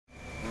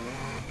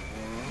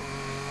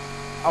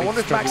I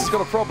wonder if Max has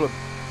got a problem.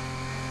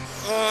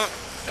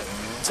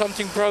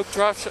 Something broke,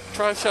 drive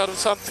shaft or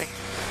something.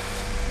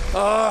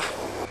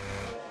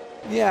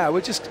 Yeah,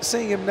 we're just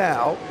seeing him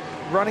now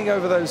running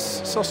over those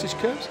sausage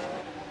curbs.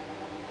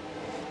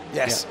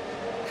 Yes.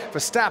 Yeah.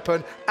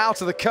 Verstappen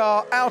out of the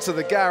car, out of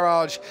the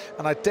garage,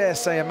 and I dare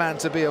say a man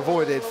to be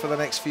avoided for the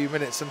next few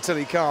minutes until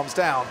he calms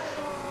down.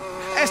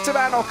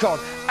 Esteban Ocon,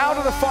 out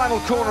of the final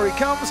corner he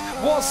comes,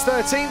 was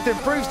 13th,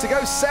 improves to go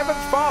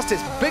 7th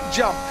fastest. Big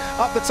jump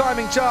up the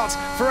timing charts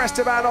for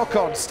Esteban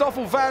Ocon.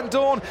 Stoffel Van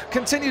Dorn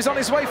continues on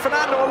his way.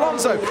 Fernando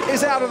Alonso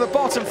is out of the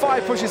bottom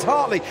 5, pushes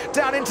Hartley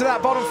down into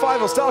that bottom 5.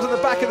 He'll start at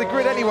the back of the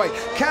grid anyway.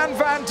 Can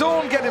Van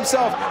Dorn get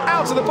himself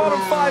out of the bottom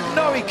 5?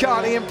 No, he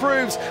can't. He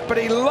improves, but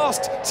he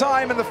lost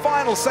time in the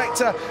final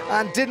sector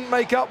and didn't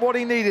make up what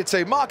he needed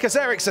to. Marcus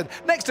Ericsson,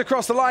 next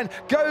across the line,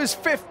 goes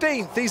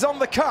 15th. He's on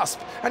the cusp,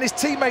 and his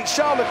teammate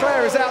Charles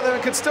Leclerc is out there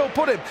and can still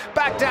put him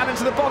back down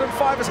into the bottom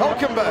 5 as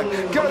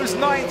Hulkenberg goes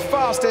 9th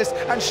fastest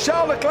and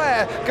Charles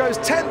Leclerc goes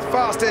 10th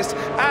fastest,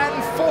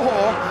 and for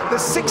the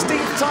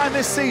 16th time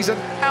this season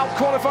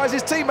out-qualifies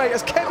his teammate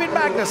as Kevin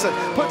Magnussen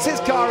puts his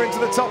car into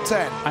the top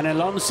 10. And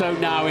Alonso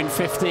now in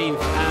 15th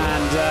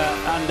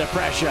and under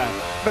pressure.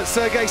 But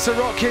Sergei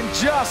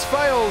Sorokin just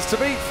fails to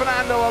beat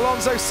Fernando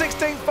Alonso.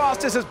 16th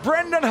fastest as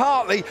Brendan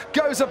Hartley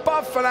goes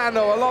above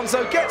Fernando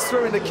Alonso, gets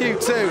through into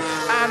Q2,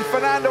 and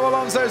Fernando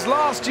Alonso's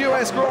last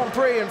US Grand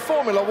Prix in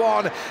Formula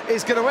One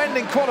is going to end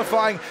in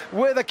qualifying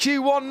with a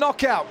Q1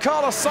 knockout.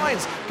 Carlos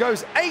Sainz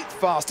goes 8th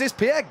fastest.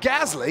 Pierre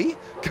Gasly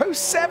goes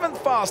 7th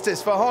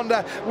fastest for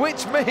Honda,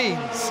 which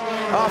means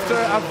after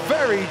a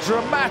very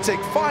dramatic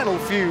final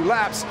few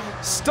laps,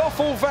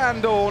 Stoffel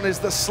Van Dorn is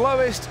the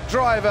slowest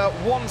driver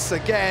once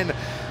again.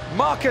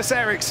 Marcus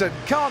Ericsson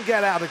can't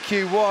get out of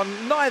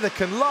Q1, neither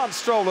can Lance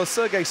Stroll or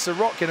Sergei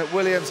Sorokin at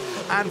Williams,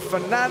 and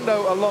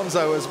Fernando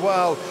Alonso as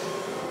well.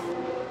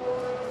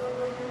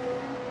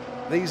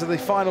 These are the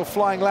final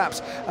flying laps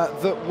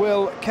that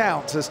will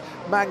count as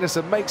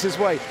Magnussen makes his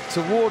way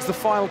towards the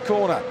final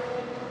corner.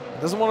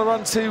 Doesn't want to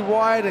run too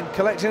wide and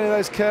collect any of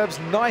those curbs.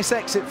 Nice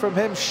exit from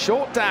him,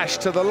 short dash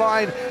to the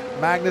line.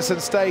 Magnussen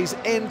stays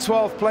in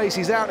 12th place.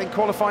 He's out in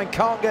qualifying,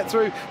 can't get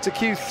through to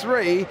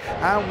Q3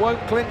 and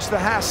won't clinch the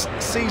Haas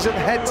season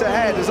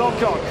head-to-head as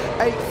Ocon,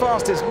 8th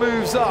fastest,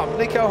 moves up.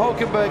 Nico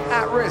Hulkenberg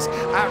at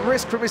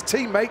risk from his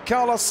teammate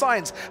Carlos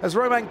Sainz as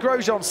Romain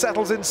Grosjean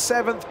settles in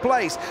 7th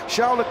place.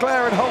 Charles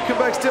Leclerc and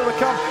Hulkenberg still to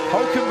come.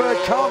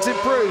 Hulkenberg can't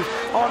improve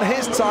on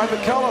his time,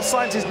 but Carlos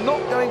Sainz is not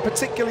going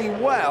particularly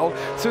well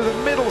through the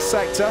middle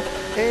sector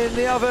in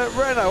the other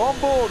Renault. On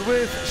board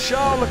with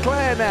Charles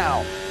Leclerc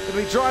now. Going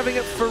to be driving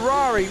at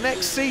Ferrari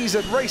next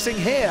season, racing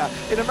here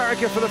in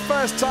America for the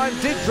first time.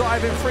 Did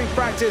drive in free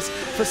practice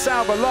for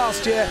Sauber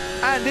last year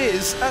and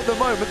is, at the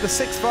moment, the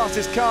 6th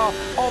fastest car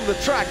on the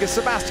track as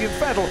Sebastian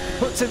Vettel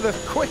puts in the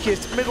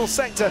quickest middle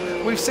sector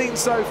we've seen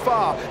so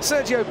far.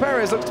 Sergio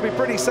Perez looks to be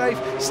pretty safe,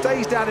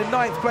 stays down in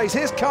 9th place.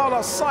 Here's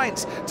Carlos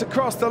Sainz to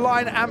cross the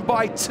line and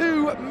by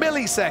 2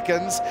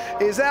 milliseconds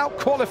is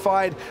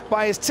out-qualified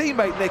by his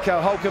teammate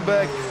Nico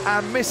Hulkenberg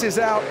and misses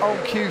out on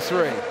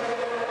Q3.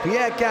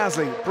 Pierre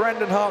Gasly,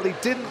 Brendan Hartley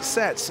didn't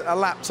set a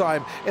lap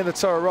time in the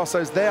Toro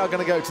Rossos. They are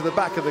going to go to the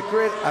back of the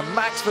grid, and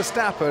Max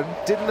Verstappen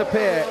didn't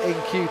appear in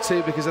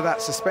Q2 because of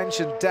that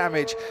suspension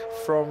damage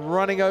from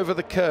running over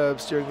the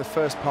curbs during the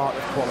first part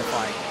of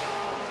qualifying.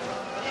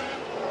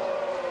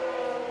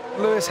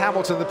 Lewis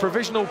Hamilton, the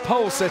provisional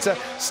pole sitter,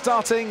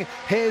 starting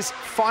his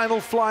final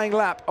flying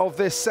lap of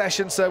this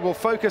session, so we'll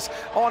focus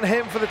on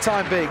him for the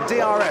time being.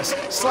 DRS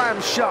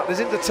slams shut as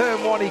into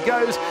turn 1 he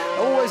goes.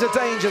 Always a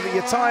danger that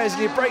your tyres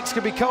and your brakes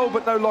could be cold,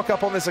 but no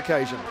lock-up on this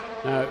occasion.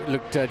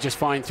 Looked just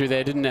fine through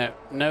there, didn't it?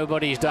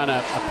 Nobody's done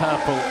a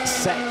purple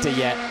sector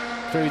yet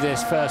through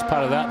this first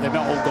part of that. They've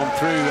not all gone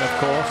through, of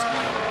course,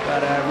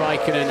 but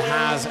Raikkonen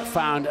has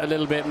found a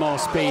little bit more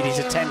speed. He's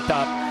a 10th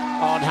up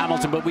on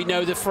Hamilton, but we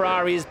know the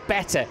Ferrari is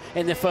better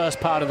in the first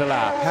part of the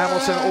lap.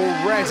 Hamilton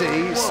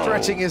already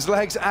stretching his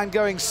legs and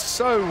going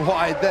so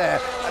wide there.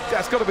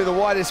 That's got to be the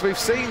widest we've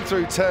seen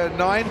through turn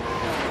 9.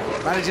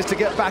 Manages to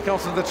get back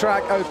onto the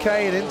track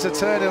okay, and into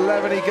turn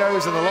 11 he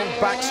goes, and along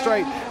back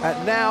straight,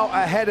 and now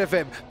ahead of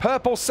him.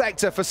 Purple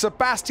sector for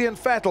Sebastian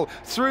Vettel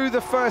through the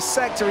first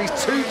sector. He's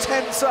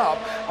 2/10 up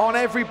on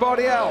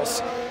everybody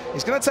else.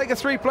 He's going to take a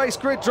 3-place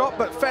grid drop,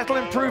 but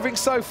Vettel improving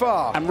so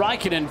far. And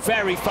Raikkonen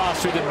very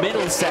fast through the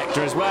middle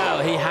sector as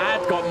well. He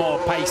had got more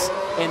pace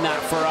in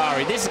that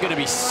Ferrari. This is going to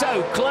be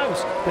so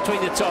close between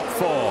the top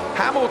 4.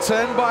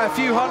 Hamilton, by a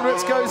few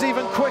hundredths, goes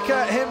even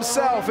quicker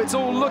himself. It's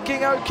all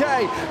looking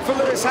okay for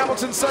Lewis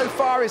Hamilton so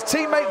far. His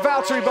teammate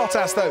Valtteri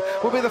Bottas, though,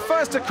 will be the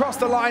first to cross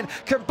the line.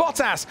 Can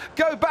Bottas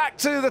go back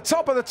to the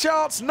top of the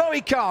charts? No, he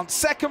can't.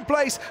 2nd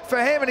place for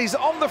him, and he's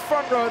on the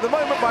front row at the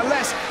moment by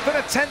less than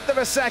a 1/10 of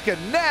a second.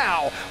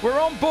 Now, we're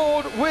on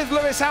board with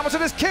Lewis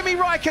Hamilton as Kimi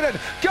Raikkonen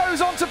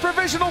goes on to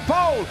provisional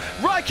pole.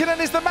 Raikkonen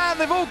is the man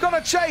they've all got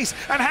to chase,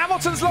 and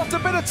Hamilton's lost a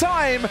bit of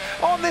time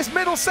on this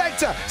middle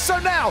sector. So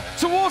now,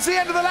 towards the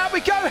end of the lap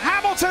we go.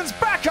 Hamilton's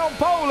back on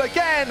pole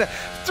again.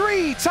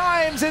 3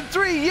 times in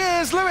 3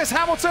 years, Lewis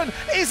Hamilton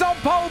is on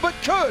pole, but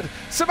could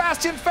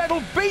Sebastian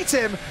Vettel beat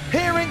him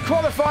here in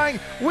qualifying?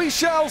 We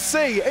shall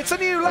see. It's a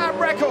new lap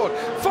record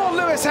for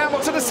Lewis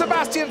Hamilton as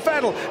Sebastian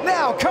Vettel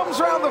now comes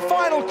round the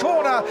final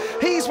corner.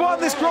 He's won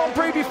this Grand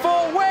Prix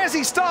before. Where's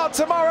he start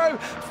tomorrow?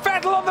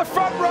 Vettel on the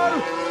front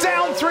row,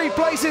 down 3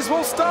 places,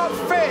 will start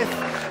 5th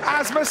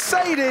as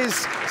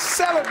Mercedes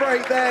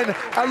celebrate then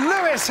a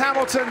Lewis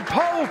Hamilton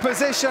pole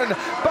position,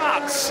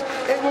 but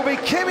it will be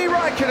Kimi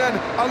Raikkonen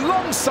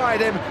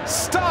alongside him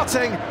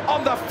starting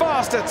on the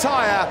faster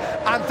tyre,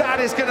 and that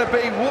is going to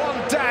be one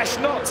dash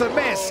not to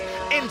miss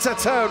into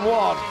turn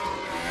 1.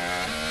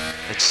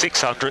 It's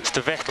 600s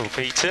to Vettel,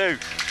 P2.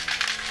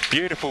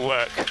 Beautiful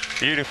work,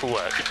 beautiful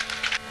work.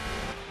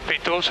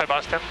 P2,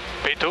 Sebastian,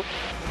 P2.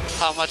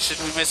 How much did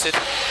we miss it?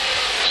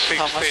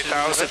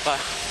 60,000.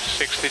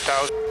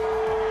 60,000.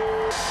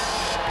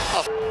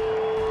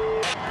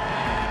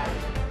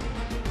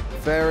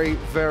 Very,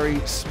 very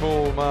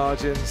small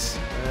margins,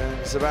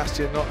 and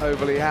Sebastian not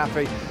overly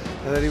happy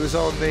that he was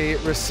on the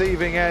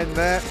receiving end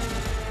there.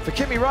 For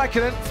Kimi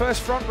Raikkonen,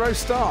 first front row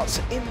starts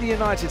in the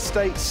United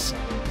States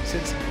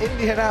since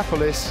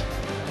Indianapolis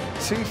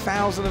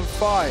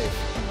 2005.